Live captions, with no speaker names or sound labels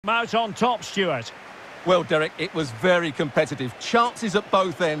Out on top, Stuart. Well, Derek, it was very competitive. Chances at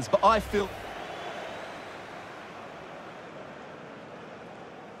both ends, but I feel...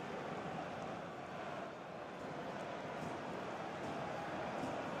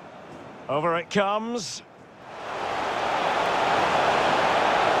 Over it comes.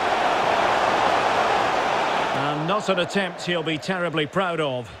 And not an attempt he'll be terribly proud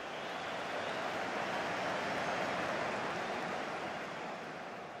of.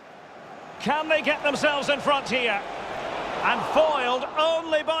 Can they get themselves in front here? And foiled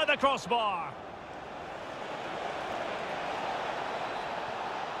only by the crossbar.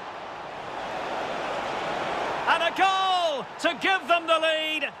 And a goal to give them the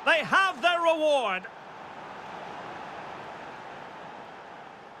lead. They have their reward.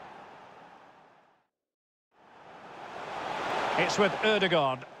 It's with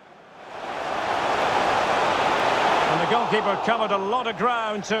Ødegaard. And the goalkeeper covered a lot of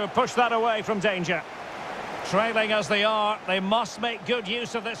ground to push that away from danger. Trailing as they are, they must make good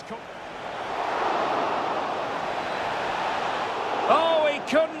use of this. Oh, he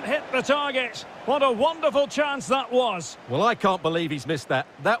couldn't hit the target. What a wonderful chance that was. Well, I can't believe he's missed that.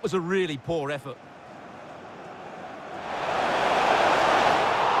 That was a really poor effort.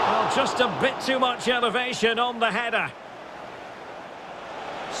 Well, just a bit too much elevation on the header.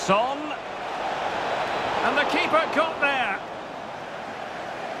 Son. And the keeper got there.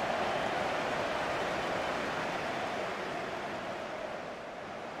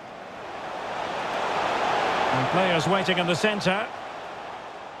 And players waiting in the centre.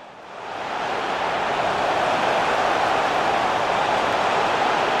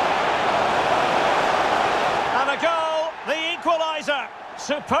 And a goal, the equaliser.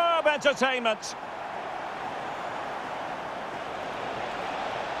 Superb entertainment.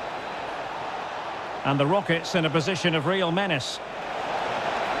 And the Rockets in a position of real menace.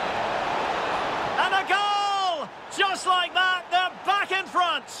 And a goal! Just like that, they're back in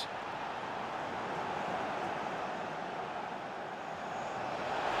front.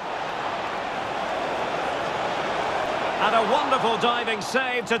 And a wonderful diving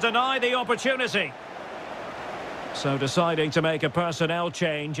save to deny the opportunity. So deciding to make a personnel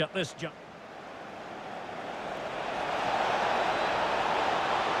change at this juncture.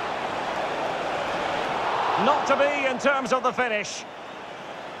 Not to be in terms of the finish.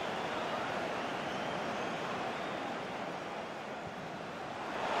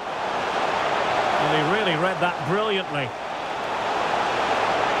 Well, he really read that brilliantly.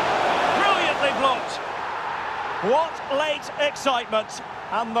 Brilliantly blocked. What late excitement.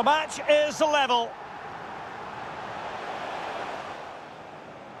 And the match is level.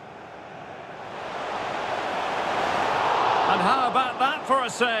 And how about that for a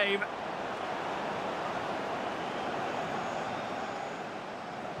save?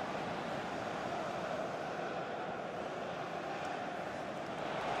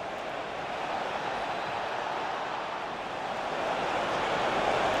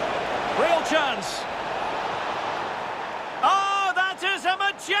 Real chance. Oh, that is a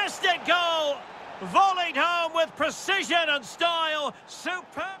majestic goal. Volleyed home with precision and style.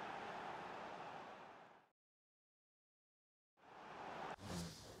 Superb.